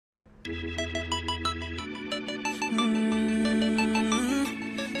I'm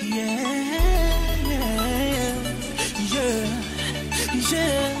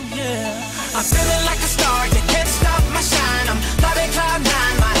feeling like a star, you can't stop my shine. I'm flying cloud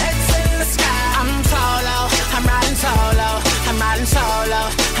nine, my head's in the sky. I'm solo, I'm riding solo, I'm riding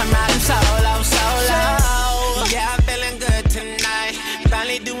solo, I'm riding solo, solo. Yeah, I'm feeling good tonight.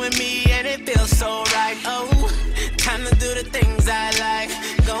 Finally doing me and it feels so right. Oh, time to do the things I like.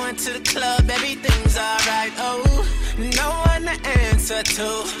 Going to the club, everything's alright. Oh, no one to answer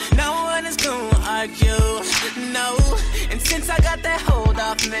to, no one is gonna argue, no. And since I got that hold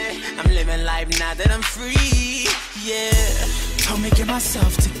off me, I'm living life now that I'm free, yeah. Told me get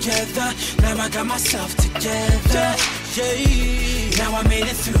myself together, now I got myself together, yeah. Now I made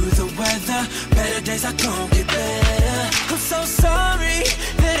it through the weather, better days are gonna get better. I'm so sorry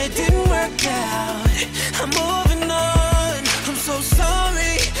that it didn't work out, I'm moving on. I'm so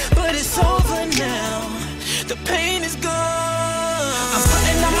sorry, but it's over now. The pain is gone. I'm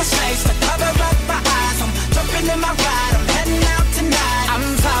putting on my shades to cover up my eyes. I'm jumping in my ride, I'm heading out tonight.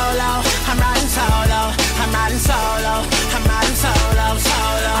 I'm solo, I'm riding solo, I'm riding solo, I'm riding solo,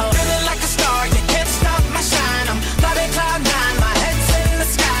 solo. I'm feeling like a star, you can't stop my shine. I'm flying cloud nine, my head's in the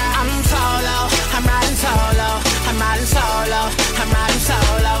sky. I'm solo, I'm riding solo, I'm riding solo, I'm riding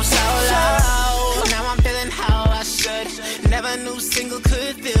solo, solo. Now I'm feeling how I should. Never knew single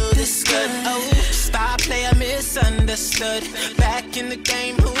could feel this good. Oh, star player misunderstood. Back in the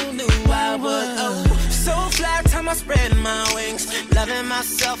game, who knew I would? Oh, so fly time I spread my wings. Loving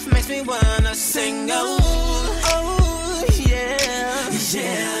myself makes me wanna sing. Oh, oh, yeah.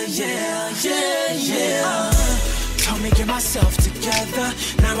 Yeah, yeah, yeah, yeah. Told me get myself together,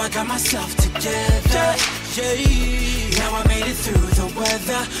 now I got myself together, yeah. Now I made it through the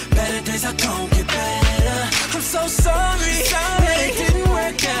weather, better days are gonna get better. I'm so sorry that it didn't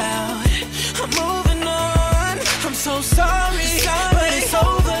work out, I'm moving on. I'm so sorry, but it's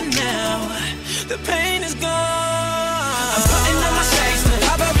over now. The pain is gone. I'm putting on my shades to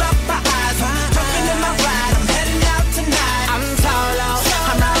cover up my eyes. I'm jumping in my ride, I'm heading out tonight. I'm solo,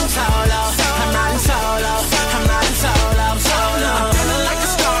 I'm riding solo, I'm riding solo, I'm riding solo, solo. I'm feeling like a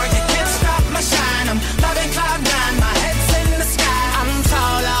star, you can't stop my shine. I'm loving cloud nine, my head's in the sky. I'm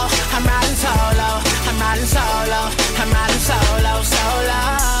solo, I'm riding solo, I'm riding solo, I'm riding solo, solo.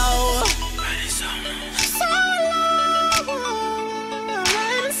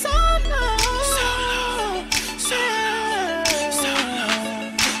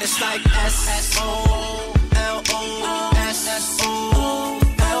 It's like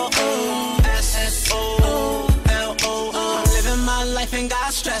S-O-L-O-S-S-O-L-O-S-S-O-L-O. I'm living my life, ain't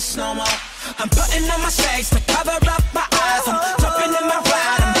got stress no more. I'm putting on my shades to cover up my eyes. I'm jumping in my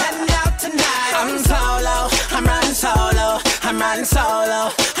ride, I'm heading out tonight. I'm solo, I'm riding solo, I'm riding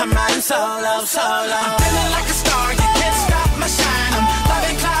solo, I'm riding solo, solo. I'm feeling like a star, you can't stop my shine. I'm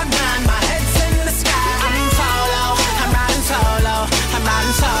loving cloud nine, my head's in the sky. I'm solo, I'm riding solo, I'm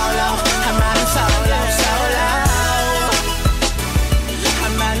riding solo, I'm riding solo, solo.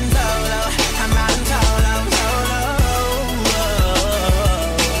 I'm riding solo, I'm riding solo, solo.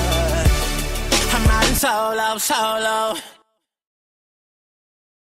 I'm riding solo, solo.